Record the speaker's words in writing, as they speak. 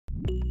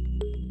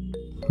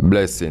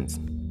Blessings.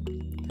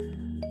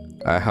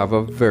 I have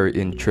a very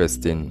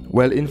interesting,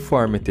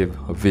 informative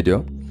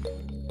video,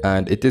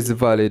 and it is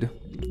valid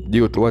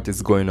due to what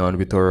is going on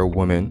with our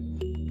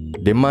women.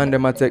 The man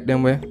them a take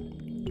them way,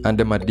 and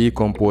them a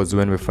decompose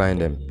when we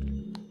find them.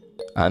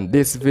 And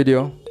this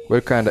video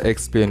will kind of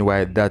explain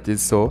why that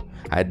is so.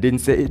 I didn't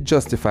say it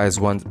justifies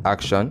one's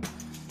action,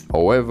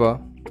 however,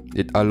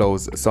 it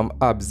allows some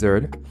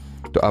absurd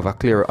to have a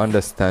clearer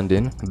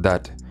understanding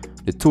that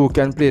the two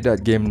can play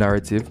that game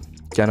narrative,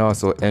 can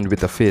also end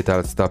with a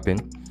fatal stopping.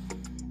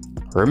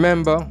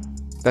 Remember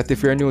that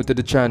if you're new to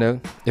the channel,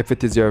 if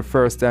it is your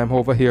first time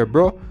over here,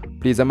 bro,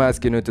 please I'm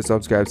asking you to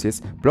subscribe,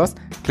 sis. Plus,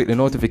 click the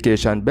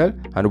notification bell,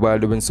 and while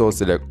doing so,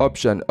 select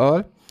option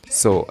all,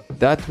 so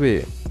that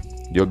way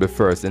you'll be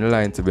first in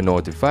line to be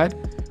notified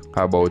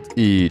about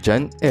each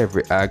and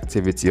every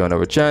activity on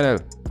our channel.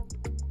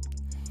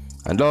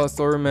 And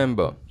also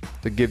remember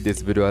to give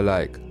this video a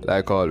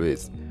like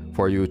always,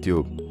 for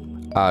YouTube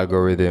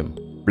algorithm.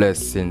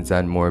 Blessings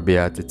and more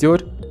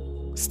beatitude.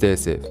 Stay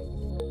safe.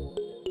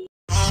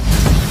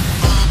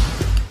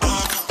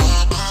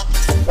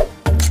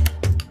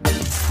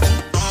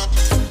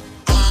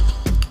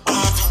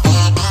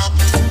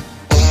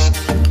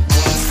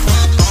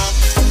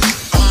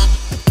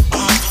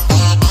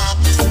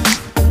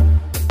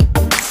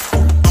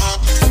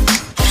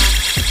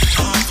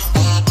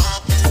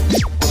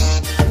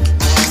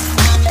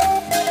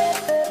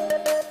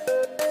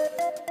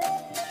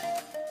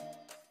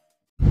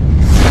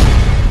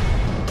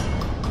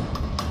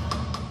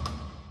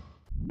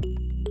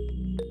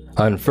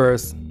 And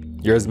first,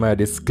 here's my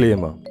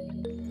disclaimer.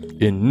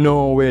 In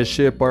no way,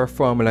 shape or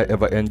form will I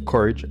ever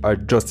encourage or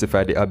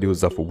justify the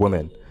abuse of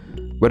women.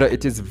 Whether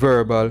it is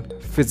verbal,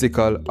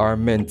 physical or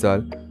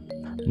mental,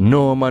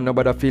 no man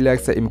nobody feel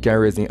like say him can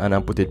raise him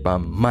and put it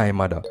on my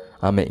mother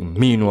and make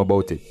me know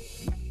about it.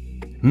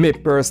 Me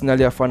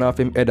personally a fan of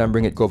him head and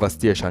bring it cover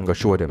station and go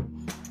show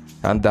them.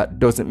 And that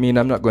doesn't mean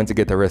I'm not going to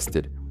get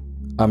arrested.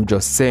 I'm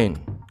just saying,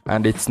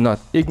 and it's not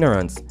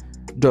ignorance,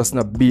 just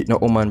not beat no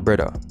woman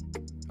brother.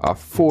 A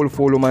fool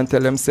woman tell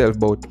themselves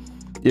about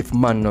if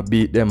man no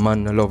beat them,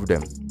 man no love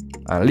them.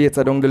 And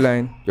later down the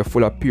line, you're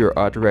full of pure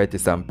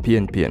arthritis and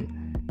pain.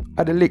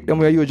 At the lick them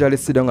where you usually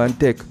sit down and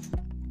take.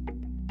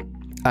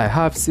 I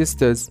have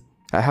sisters,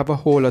 I have a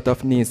whole lot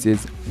of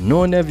nieces,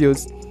 no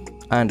nephews,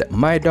 and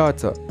my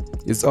daughter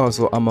is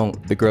also among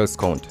the girls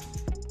count.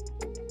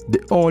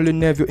 The only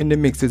nephew in the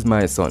mix is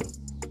my son.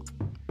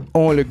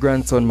 Only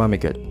grandson mommy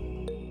get.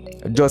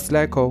 Just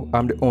like how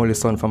I'm the only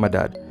son for my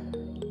dad.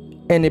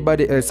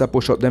 Anybody else a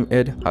push up them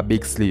head, a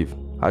big sleeve,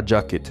 a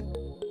jacket.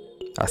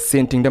 A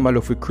same thing them a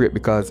love to create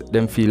because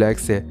them feel like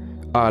say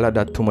all of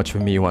that too much for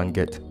me one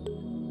get.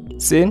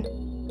 Seen?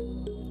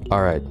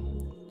 Alright.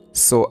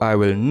 So I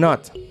will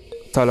not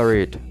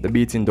tolerate the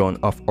beating down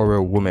of our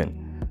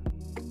women.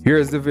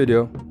 Here's the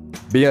video.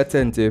 Be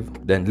attentive,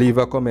 then leave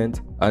a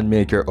comment and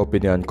make your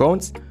opinion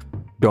counts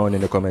down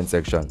in the comment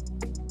section.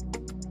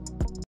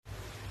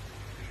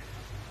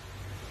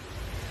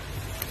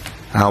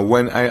 And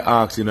when I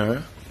asked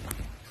her,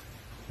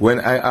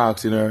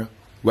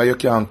 why you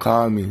can't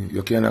call me,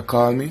 you cannot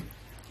call me,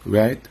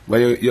 right? Why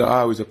you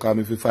always call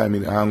me for 5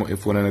 minutes, I hang up your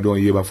phone and I don't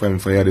hear back from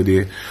for the other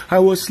day. I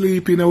was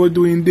sleeping, I was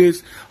doing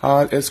this,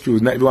 all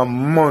excuse. Not even a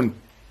month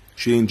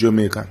she in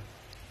Jamaica.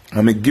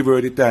 And I give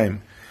her the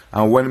time.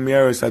 And when me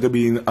started to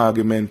be in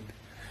argument,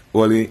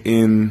 only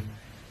in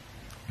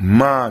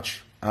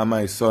March and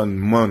my son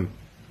month,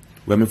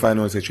 when me find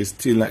out that she's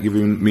still not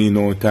giving me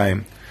no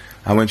time.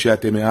 And when she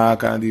tell me all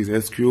kind of these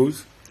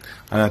excuses,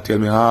 and I tell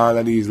me all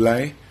of these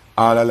lies,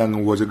 all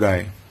along was a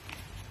guy.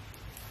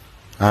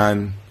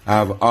 And I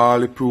have all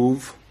the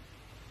proof.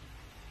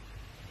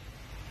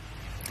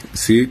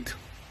 See it?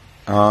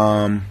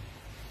 I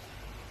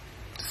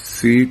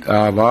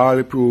have all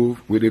the proof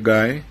with the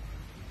guy.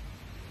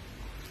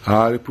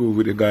 All the proof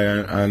with the guy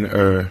and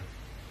her.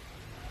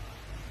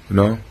 You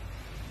know?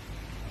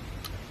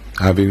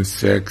 Having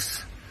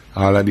sex,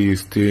 all of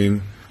these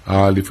things,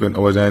 all different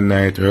hours at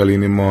night, early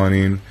in the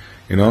morning.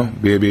 You know,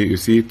 baby, you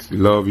see it,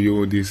 love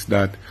you, this,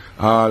 that,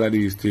 all of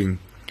these things.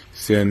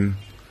 Send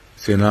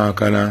all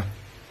kind of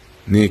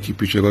naked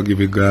picture, go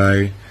give a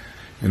guy,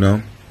 you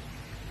know.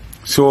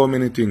 So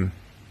many things.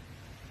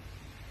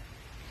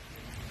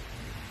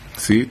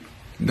 See,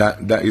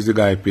 that is the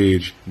guy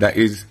page. That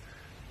is,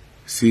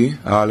 see,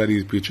 all of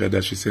these pictures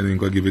that she's sending,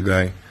 go give a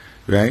guy,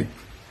 right?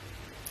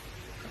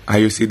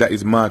 And you see that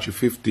is March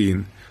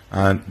 15,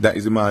 and that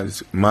is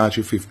March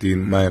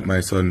 15,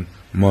 my son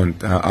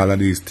month, and all of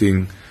these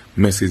things.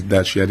 Message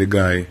that she had the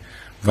guy,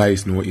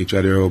 vice know each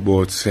other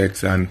about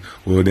sex and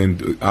then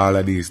do all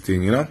of these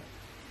things, you know.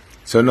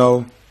 So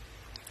now,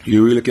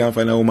 you really can't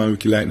find a woman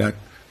wicked like that.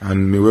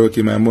 And me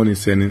working my money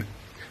sending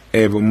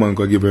every month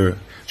go give her.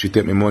 She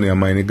take me money and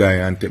mind the guy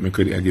and take me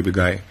credit and give the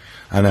guy.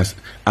 And that's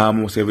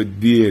almost every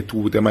day,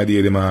 2 times a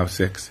day, they might have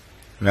sex,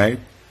 right?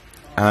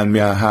 And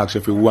me I ask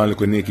her for one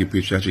little naked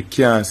picture and she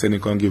can't send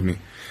it, come give me.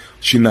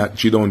 She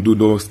don't do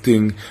those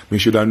things. Me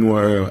should have know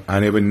her,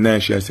 and every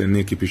night she has a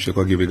naked picture,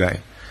 come give a guy.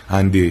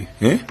 And they,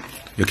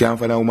 You can't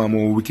find a woman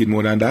more wicked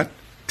more than that?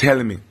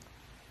 Tell me.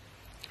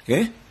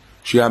 Eh?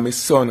 She had my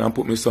son and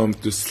put my son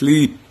to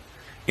sleep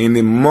in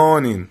the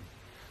morning.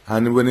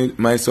 And when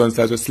my son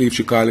starts to sleep,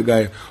 she called the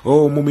guy,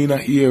 oh, mommy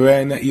not here,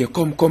 right? Not here.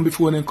 Come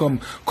before then come.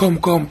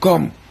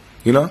 Come.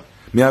 You know?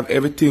 Me have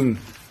everything.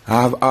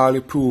 I have all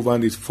the proof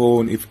on this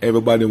phone. If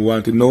everybody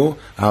want to know,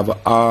 I have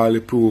all the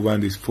proof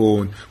on this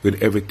phone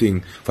with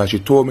everything. For she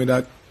told me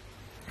that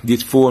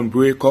this phone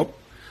break up.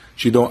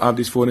 She don't have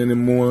this phone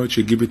anymore.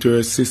 She give it to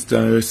her sister,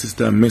 and her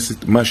sister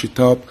mash it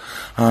up.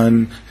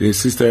 And the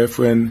sister, her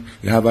friend,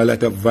 they have a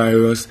lot of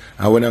virus.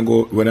 And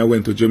when I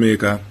went to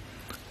Jamaica,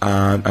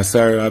 I saw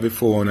her have a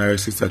phone, and her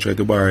sister tried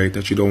to borrow it,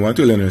 and she don't want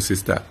to lend her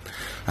sister.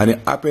 And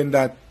it happened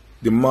that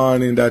the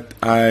morning that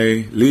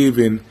I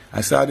leaving, I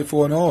saw the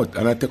phone out,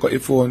 and I took out the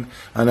phone,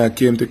 and I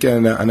came to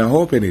Canada, and I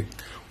opened it.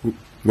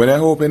 When I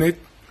opened it,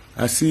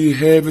 I see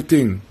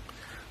everything.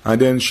 And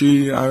then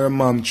she and her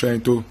mom try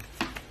to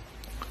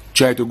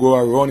go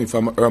around it.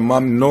 Her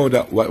mom know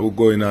that what was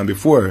going on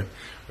before.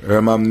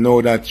 Her mom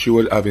know that she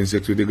was having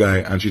sex with the guy,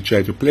 and she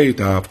tried to play it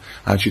off,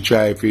 and she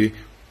tried to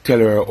tell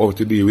her how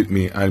to deal with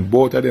me. And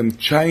both of them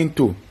trying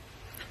to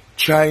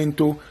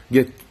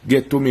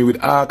get to me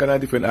with all kind of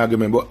different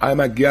arguments. But I'm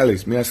a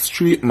girlist, me a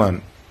street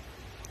man.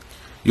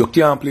 You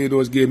can't play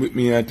those games with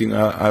me. I think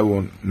I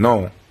won't.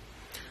 No.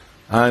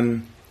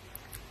 And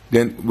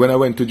then when I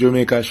went to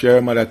Jamaica,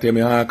 her mother tell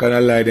me how can I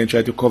lie, then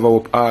try to cover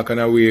up how can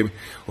I wave.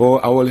 Oh,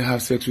 I only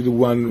have sex with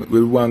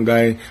one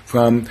guy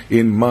from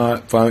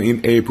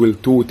in April,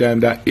 2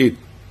 times that it.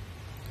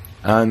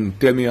 And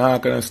tell me how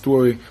kind of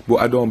story, but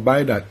I don't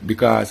buy that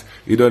because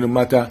it doesn't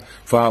matter.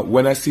 For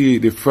when I see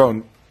the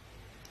front,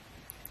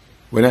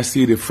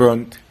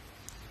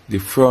 the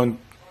front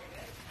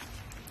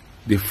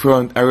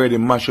already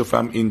mashed up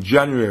from in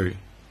January.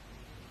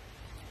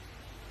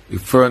 The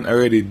front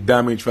already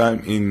damaged from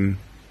in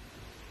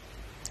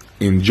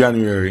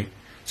January.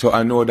 So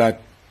I know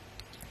that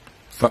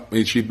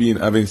she been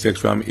having sex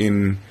from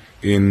in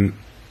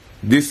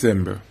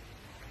December.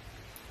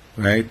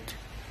 Right?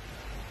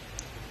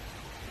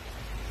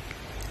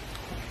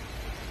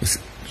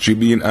 She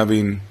been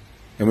having,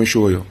 let me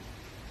show you,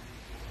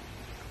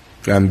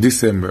 from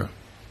December.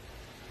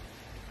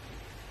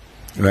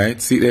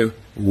 Right? See the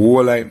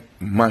whole like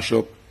mash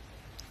up.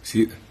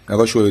 See, I'm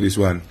gonna show you this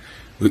one.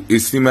 You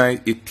see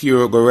it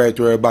tear go right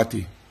to her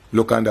body.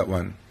 Look on that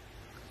one.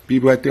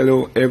 People I tell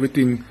you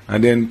everything,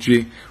 and then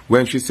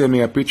when she send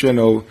me a picture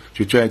now,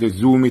 she try to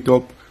zoom it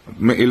up,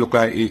 make it look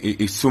like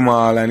it's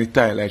small and it's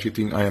tight, like she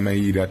think I am an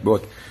idiot.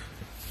 But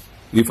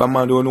if a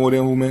man don't know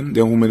them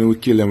women will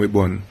kill them with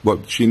bun.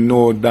 But she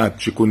know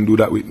that she couldn't do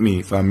that with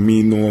me. For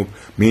me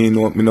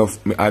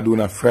I do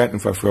not frighten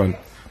for front.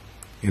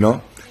 You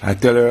know? I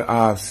tell her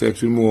I have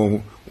sex with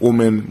more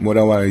women more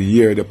than 1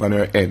 year upon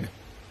her head.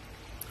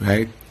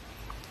 Right?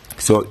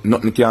 So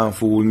nothing can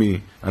fool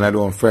me, and I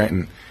don't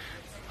frighten.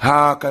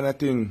 How kind of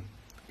thing?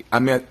 I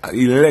mean,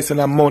 in less than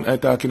a month I'm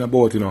talking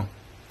about, you know.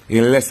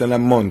 In less than a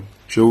month,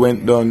 she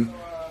went down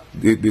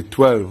the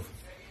 12.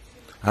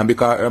 And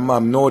because her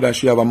mom know that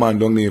she have a man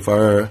down there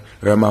for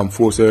her mom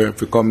force her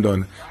to come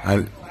down.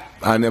 And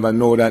I never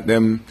know that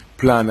them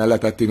plan a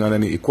lot of things and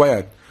then it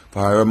quiet.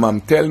 For her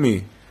mom tell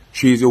me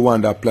she's the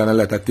one that plan a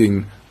lot of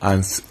things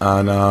and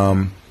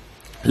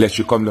let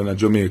she come down to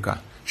Jamaica.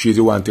 She's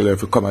the one tell her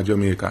to come to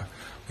Jamaica.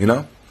 You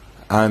know?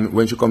 And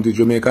when she come to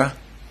Jamaica,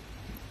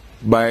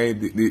 by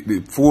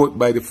the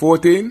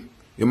 14th,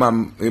 your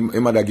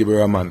mother give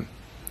her a man.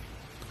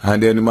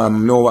 And then the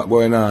mom know what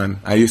going on.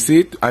 And you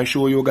see it, I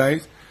show you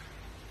guys.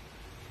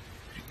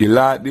 The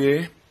last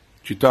day,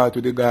 she talked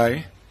to the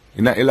guy.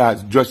 Not the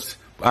last, just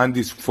on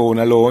this phone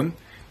alone.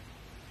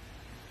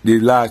 The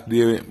last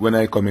day when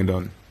I coming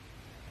down.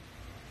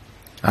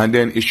 And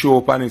then it show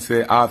up and it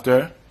say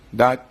after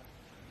that,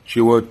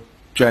 she was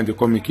trying to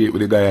communicate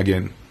with the guy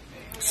again.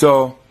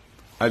 So,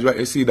 as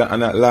you see that I'm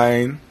not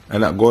lying,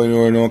 I'm not going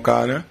around no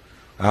corner.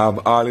 I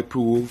have all the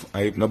proof.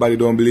 If nobody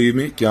don't believe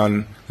me,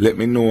 can let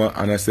me know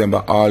and I send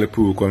back all the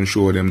proof and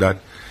show them that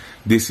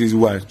this is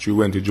what she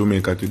went to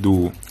Jamaica to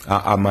do. I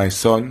have my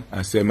son,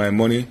 I send my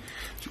money.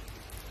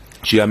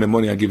 She have my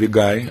money, I give the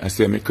guy. I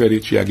send me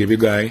credit, she I give the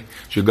guy.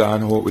 She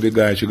gone out with the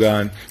guy,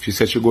 she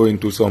said she going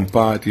to some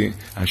party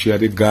and she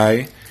had the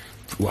guy.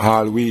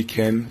 All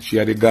weekend, she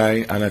had the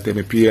guy and I tell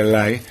me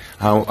PLI.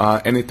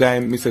 And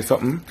anytime me say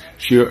something,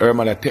 her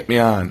mother take me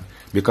on.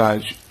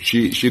 Because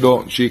she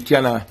don't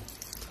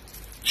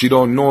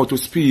know to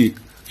speak.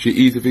 She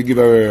easy to give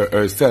her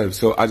herself.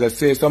 So as I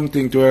say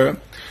something to her,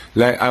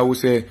 like I would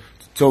say,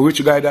 so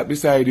which guy that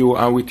beside you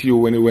and with you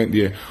when you went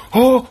there?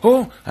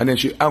 Oh, and then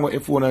she hang up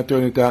the phone and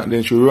turn it on, and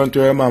then she run to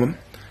her mom,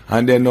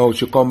 and then now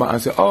she come back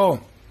and say,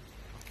 your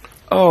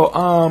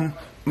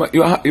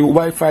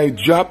Wi-Fi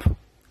drop,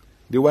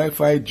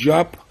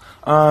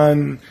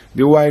 and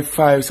the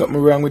Wi-Fi,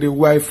 something wrong with the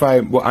Wi-Fi,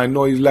 but I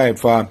know it's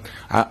live.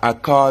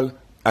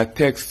 I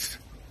text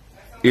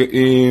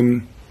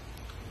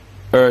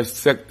her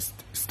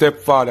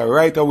stepfather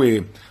right away,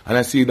 and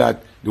I see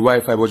that the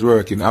Wi-Fi was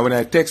working. And when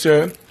I text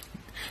her,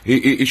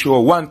 It show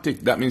one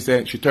tick. That means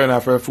that she turn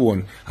off her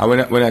phone.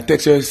 And when I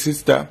text her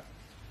sister,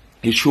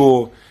 it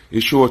show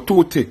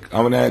 2 tick.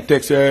 And when I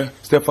text her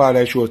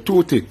stepfather, it show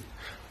 2 tick.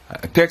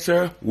 I text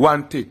her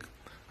 1 tick.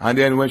 And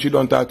then when she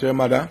don't talk to her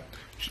mother,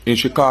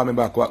 she call me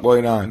back, what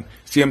going on?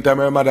 Same time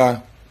her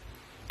mother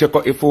take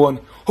out the phone.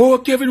 Oh,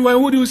 Kevin, why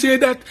would you say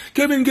that?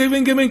 Kevin.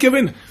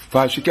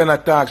 Because she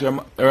cannot talk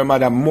to her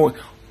mother more.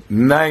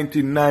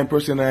 99%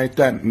 of the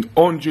time,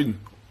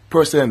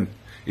 100%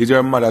 is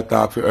her mother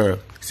talk for her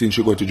since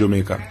she go to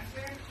Jamaica.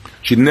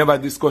 She never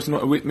discuss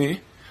nothing with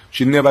me.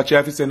 She never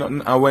try to say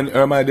nothing. And when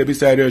her mother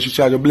beside her, she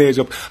try to blaze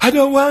up. I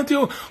don't want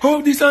you.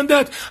 Oh, this and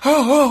that.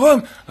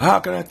 How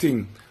can I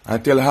think?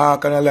 And tell how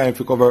can I lie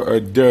to cover her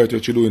dirt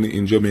that she doing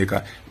in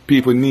Jamaica.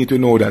 People need to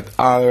know that.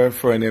 All her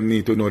friends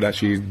need to know that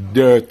she is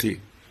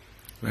dirty.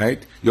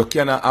 Right? You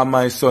cannot have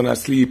my son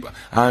asleep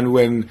and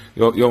when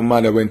your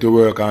mother went to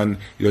work and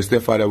your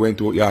stepfather went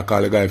to you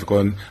call a guy to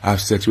come have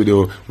sex with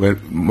you when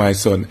my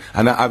son.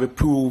 And I have a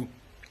proof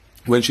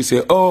when she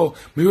say, oh,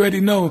 me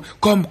ready now.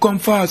 Come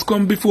fast.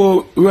 Come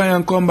before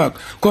Ryan come back.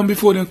 Come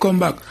before them come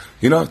back.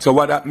 You know? So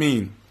what that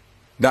mean?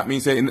 That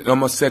means that how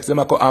much sex them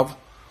I could have.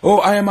 Oh,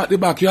 I am at the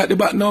back. You at the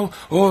back now?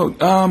 Oh,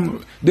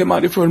 them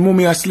at the front.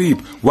 Mommy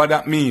asleep. What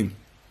that mean?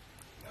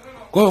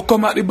 Oh,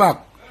 come at the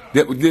back.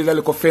 There's a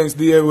little fence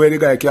there where the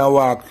guy can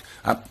walk.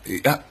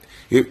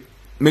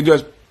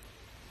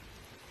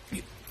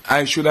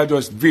 I should have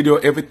just video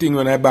everything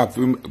when I back.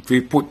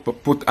 We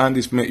put on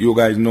this, make you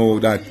guys know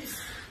that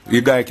the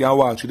guy can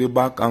walk to the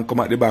back and come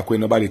at the back where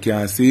nobody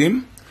can see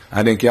him.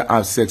 And then can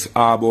have sex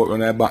all about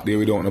when I back there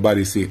without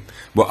nobody see.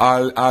 But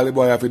all the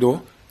boy have to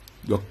do,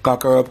 you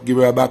cock her up, give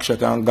her a back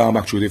shot and go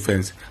back through the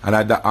fence. And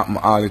that happen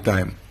all the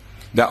time.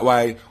 That's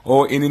why,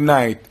 in the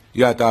night,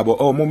 you have to talk about,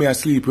 oh, mommy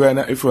asleep right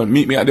at the front,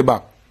 meet me at the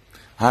back.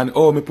 And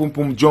oh, me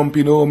pum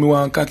jumping, oh, me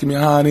want cocky, me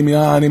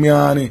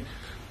honey.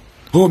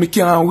 Oh, me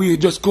can't wait,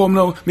 just come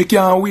now, me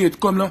can't wait,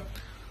 come now.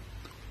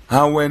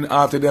 And when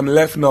after them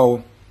left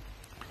now,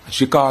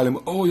 she call him,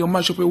 oh, you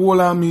mash up a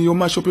whole on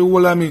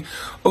me,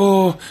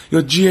 oh,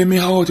 you jay me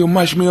out, you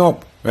mash me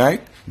up,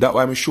 right? That's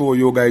why me show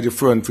you guys the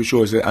front for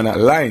sure, say, and that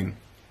line.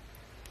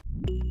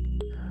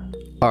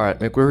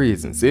 Alright, make a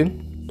reason, see?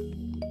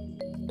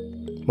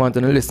 Want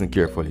to listen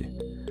carefully.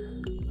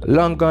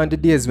 Long gone the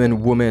days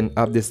when women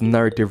have this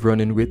narrative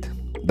running with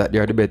that they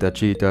are the better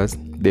cheaters,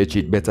 they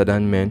cheat better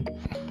than men,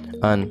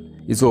 and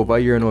it's over a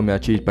year now me a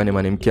cheat on him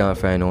and him can't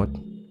find out.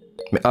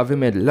 Me have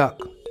him head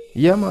lock.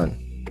 Yeah man.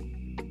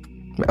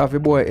 Me have a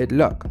boy head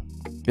lock.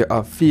 You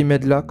have female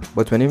lock,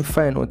 but when him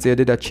find out say you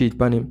did a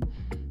cheat on him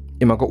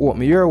a go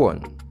open your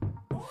one.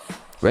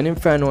 When him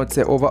find out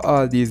say over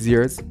all these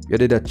years you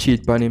did a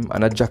cheat on him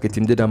and a jacket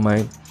him did a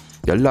mine,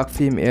 you lock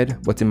for him head,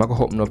 but him go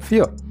open up for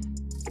you.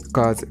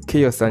 Cause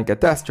chaos and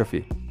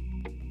catastrophe.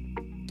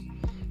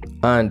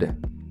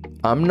 And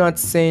I'm not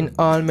saying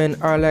all men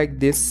are like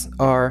this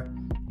or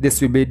this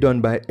will be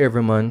done by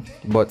every man,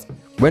 but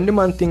when the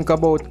man think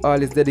about all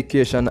his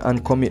dedication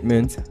and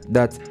commitment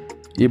that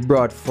he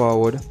brought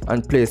forward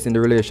and placed in the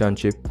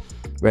relationship,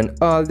 when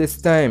all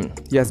this time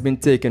he has been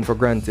taken for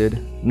granted,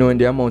 knowing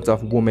the amount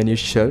of women he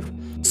shelf,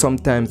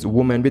 sometimes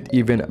women with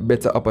even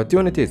better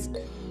opportunities.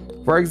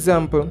 For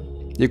example,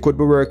 he could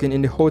be working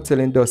in the hotel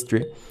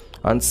industry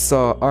and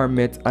saw or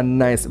met a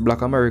nice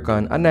black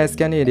American, a nice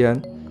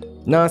Canadian.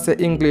 Now say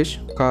English,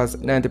 cause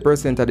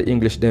 90% of the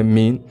English they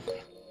mean.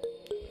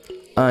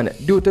 And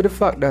due to the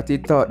fact that he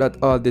thought that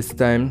all this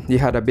time he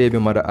had a baby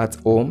mother at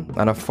home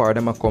and a far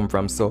them a come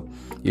from, so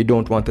you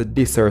don't want to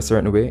diss her a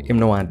certain way, him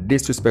no want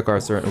disrespect her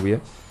a certain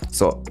way,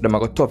 so them a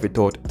go tough it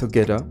out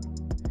together.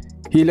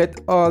 He let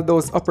all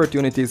those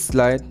opportunities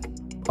slide,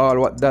 all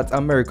what that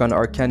American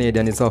or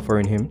Canadian is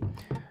offering him.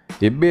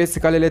 He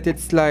basically let it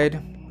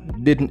slide,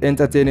 didn't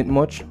entertain it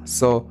much,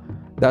 so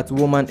that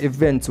woman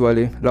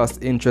eventually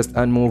lost interest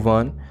and move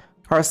on.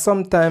 Or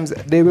sometimes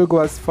they will go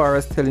as far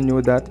as telling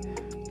you that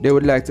they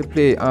would like to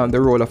play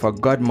the role of a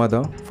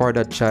godmother for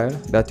that child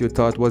that you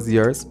thought was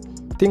yours.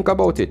 Think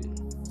about it.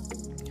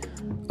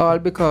 All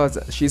because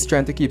she's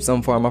trying to keep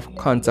some form of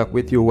contact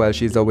with you while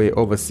she's away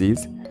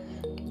overseas.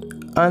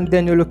 And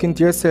then you look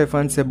into yourself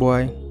and say,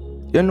 boy,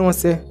 you know,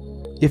 say,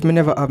 if me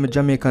never have my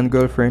Jamaican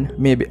girlfriend,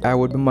 maybe I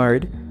would be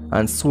married.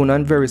 And soon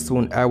and very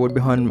soon I would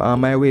be on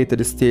my way to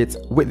the States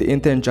with the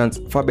intentions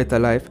for better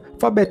life,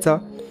 for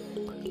better.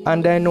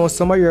 And I know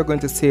some of you are going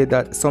to say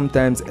that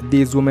sometimes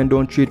these women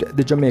don't treat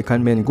the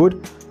Jamaican men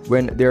good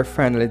when they're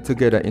finally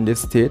together in the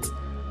States.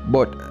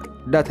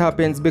 But that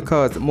happens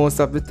because most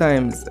of the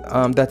times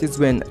that is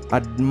when a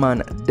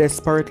man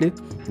desperately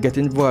get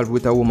involved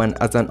with a woman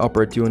as an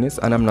opportunist.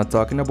 And I'm not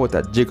talking about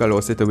a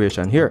gigolo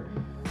situation here.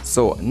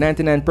 So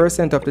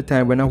 99% of the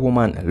time when a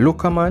woman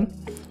look a man,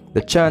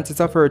 the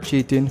chances of her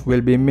cheating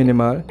will be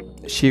minimal.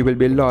 She will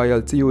be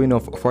loyal to you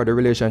enough for the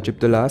relationship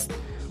to last,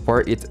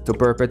 for it to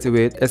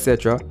perpetuate,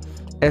 etc.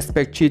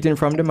 Expect cheating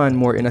from the man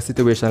more in a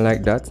situation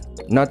like that.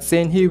 Not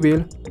saying he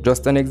will,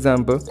 just an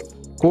example.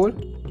 Cool?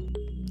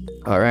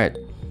 Alright.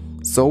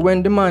 So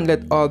when the man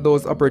let all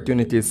those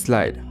opportunities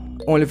slide,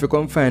 only if you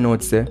come find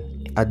out say,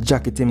 a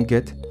jacket him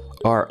get,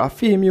 or a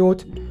female,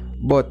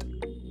 but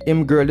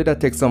him girl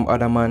did take some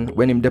other man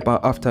when him dep on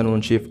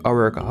afternoon shift or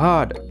work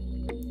hard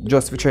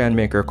just to try and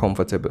make her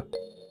comfortable.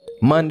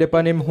 Man dep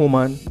on him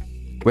woman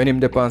when him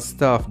dep on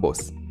staff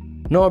bus.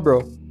 No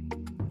bro.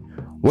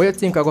 What you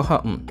think go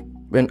happen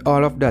when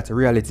all of that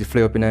reality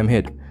fly up in him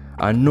head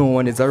and no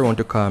one is around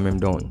to calm him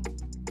down?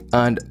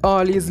 And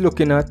all he's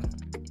looking at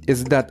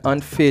is that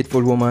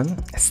unfaithful woman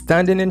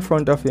standing in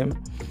front of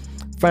him,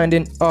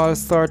 finding all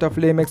sort of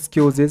lame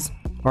excuses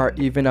or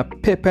even a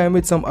pepper him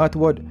with some hot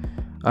word.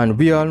 And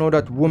we all know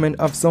that women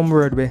have some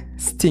word where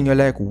sting you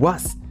like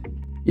was.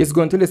 He's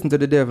going to listen to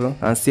the devil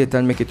and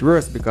Satan make it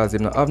worse because he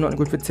don't have nothing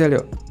good to tell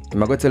you. He's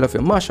going to tell you if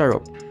you mash her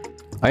up.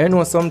 And you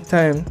know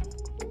sometime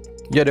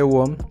you're the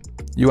home,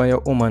 you and your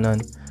woman,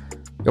 and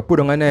you put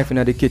on a knife in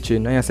the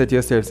kitchen and you say to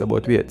yourself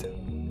about wait.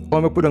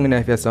 Or I put on a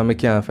knife here so I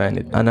can't find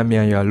it and me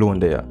and you alone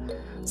there.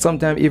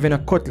 Sometimes even a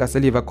cutlass, I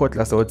leave a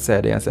cutlass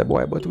outside there and say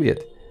boy but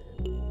wait.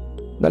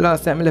 The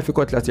last time I left a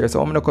cutlass here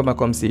so I'm going to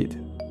come see it.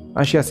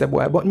 And she said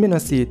boy but me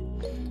not see it.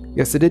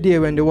 You see the day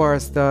when the war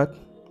start,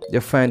 you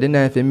find the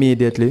knife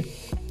immediately.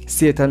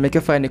 Satan make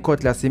you find the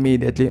cutlass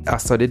immediately.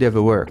 That's how the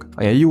devil work.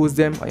 And you use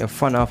them and you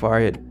fan off our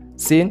head.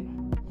 See?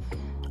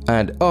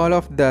 And all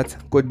of that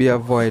could be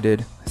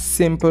avoided.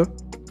 Simple.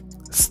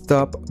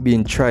 Stop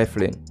being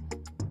trifling.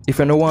 If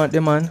you don't want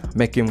the man,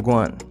 make him go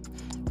on.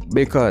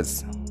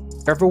 Because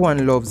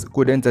everyone loves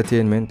good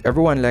entertainment.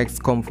 Everyone likes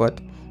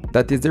comfort.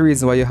 That is the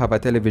reason why you have a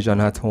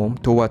television at home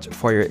to watch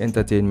for your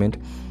entertainment.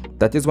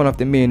 That is one of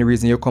the main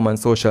reasons you come on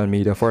social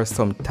media for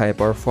some type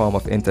or form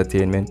of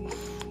entertainment.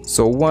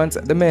 So once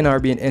the men are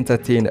being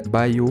entertained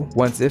by you,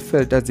 once they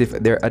felt as if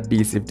they're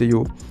adhesive to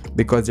you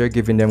because you're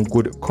giving them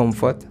good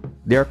comfort,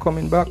 they're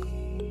coming back.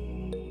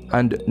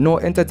 And no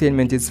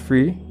entertainment is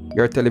free.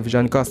 Your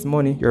television costs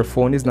money. Your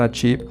phone is not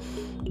cheap.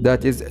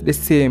 That is the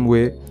same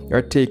way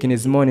you're taking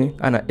his money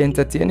and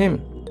entertain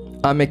him.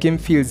 And make him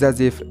feel as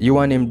if you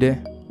want him there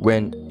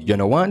when you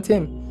don't want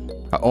him.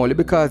 Only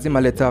because him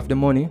a let off the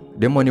money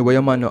where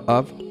your man no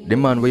have, the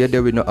man where you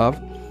there with no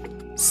have.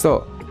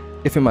 So,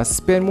 if you must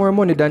spend more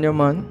money than your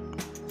man,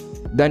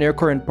 than your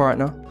current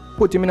partner,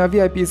 put him in a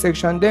VIP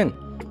section then.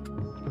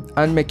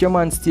 And make your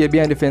man stay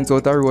behind the fence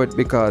out the road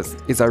because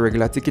it's a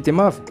regular ticket him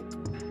have.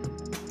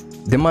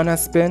 The man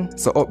has spent,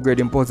 so upgrade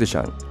him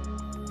position.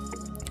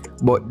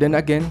 But then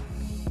again,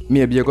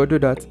 maybe you go do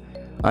that,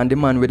 and the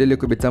man with a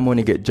little bit of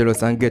money get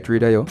jealous and get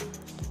rid of you.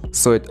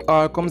 So it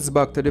all comes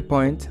back to the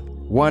point,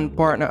 one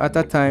partner at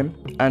a time,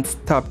 and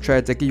stop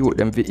trying to take you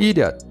them for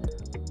idiot.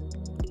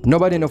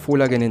 Nobody no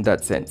fool again in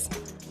that sense.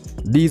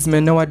 These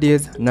men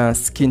nowadays now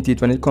skin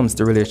teeth when it comes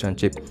to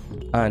relationship,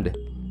 and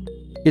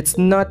it's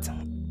not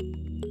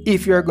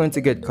if you're going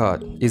to get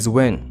caught, is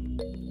when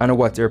and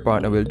what your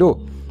partner will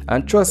do.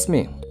 And trust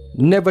me,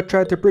 never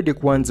try to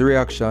predict one's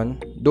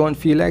reaction. Don't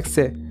feel like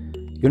say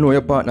you know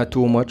your partner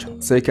too much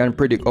so you can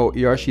predict how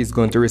he or she is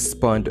going to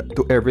respond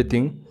to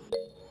everything.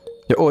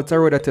 You out the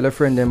road I tell a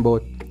friend them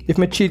about, if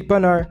me cheat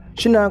on her,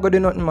 she not go do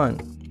nothing man.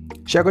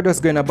 She go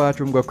just go in the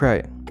bathroom go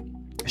cry.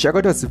 She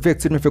go just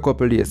vex with me for a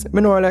couple days.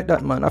 Me know her like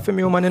that man. I feel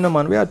me woman in a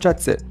man, we are chat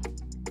set.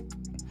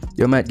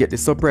 You might get the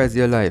surprise of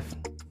your life.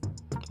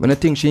 When you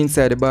think she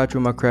inside the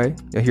bathroom a cry,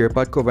 you hear a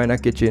pot cover in the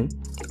kitchen,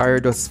 or you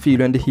just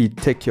feel when the heat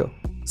take you.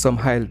 Some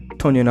high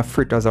turn you in a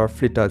fritters or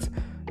flitters,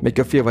 make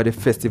you favor the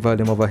festival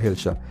them over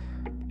Hillshire.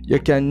 You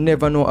can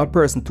never know a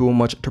person too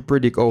much to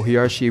predict how he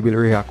or she will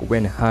react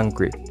when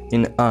hungry,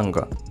 in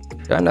anger.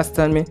 You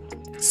understand me?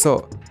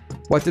 So,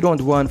 what you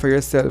don't want for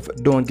yourself,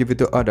 don't give it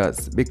to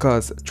others.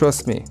 Because,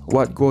 trust me,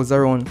 what goes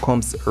around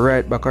comes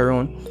right back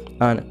around,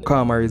 and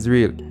karma is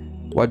real.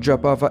 What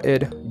drop off a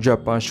head,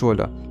 drop on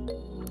shoulder.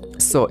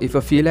 So, if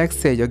you feel like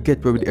say you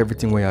get away with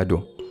everything what you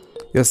do,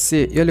 you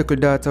see your little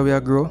daughter will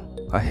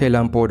grow, a hell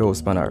and powder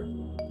house on her.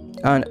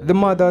 And the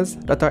mothers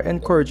that are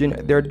encouraging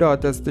their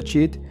daughters to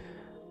cheat,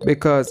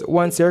 because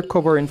once you're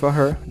covering for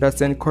her,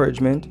 that's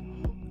encouragement.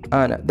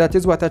 And that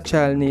is what a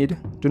child need,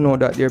 to know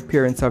that their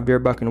parents have their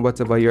back in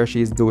whatever he or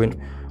she is doing,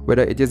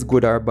 whether it is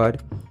good or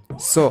bad.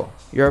 So,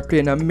 you're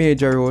playing a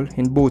major role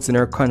in boosting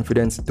her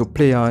confidence to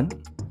play on.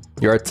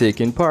 You're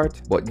taking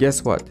part, but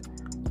guess what?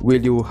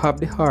 Will you have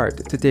the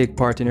heart to take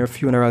part in her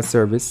funeral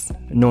service,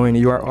 knowing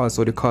you are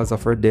also the cause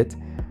of her death?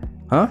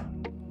 Huh?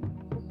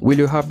 Will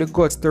you have the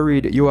guts to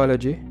read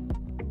eulogy?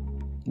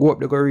 Go up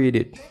to go read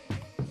it.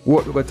 Go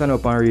up to go turn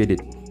up and read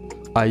it.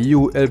 Are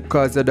you help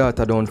cause your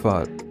daughter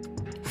downfall?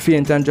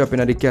 Faint and drop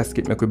in the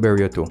casket make we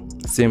bury you too.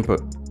 Simple.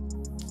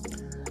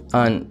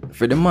 And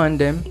for the man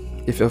them,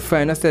 if you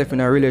find yourself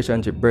in a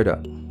relationship,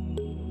 brother,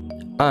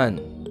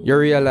 and you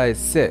realize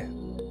say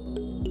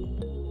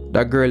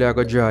that girl you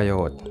go draw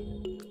you out,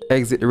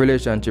 exit the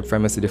relationship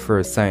from you see the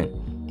first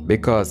sign.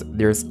 Because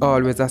there's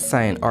always a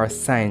sign or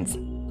signs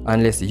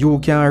unless you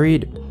can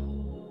read.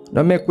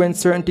 Now make when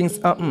certain things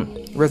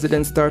happen,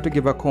 residents start to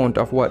give account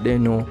of what they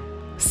know,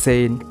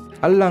 saying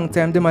a long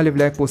time they might live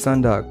like puss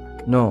and dog.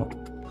 No.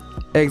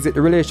 Exit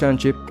the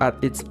relationship at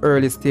its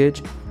early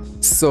stage,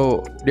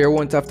 so there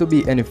won't have to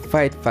be any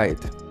fight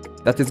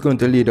that is going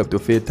to lead up to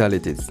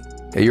fatalities.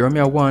 You hear me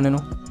a warning, you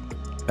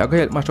know? I go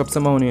help mash up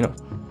some money, you know.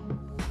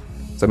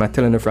 So I'm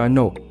telling you from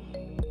now.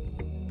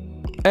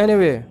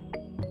 Anyway,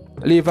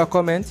 leave a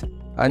comment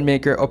and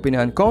make your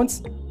opinion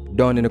counts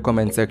down in the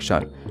comment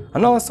section.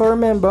 And also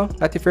remember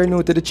that if you're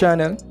new to the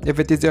channel, if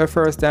it is your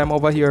first time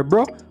over here,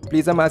 bro,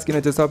 please I'm asking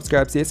you to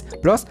subscribe, sis.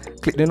 Plus,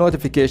 click the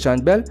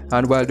notification bell,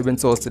 and while doing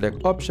so,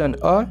 select option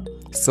all.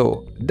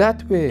 So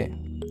that way,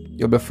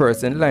 you'll be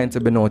first in line to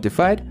be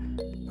notified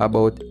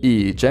about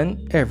each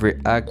and every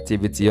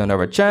activity on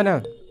our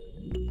channel.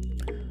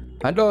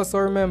 And also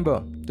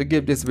remember to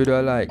give this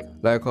video a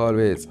like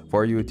always,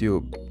 for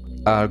YouTube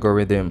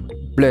algorithm.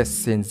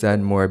 Blessings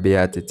and more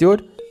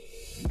beatitude.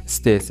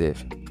 Stay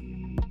safe.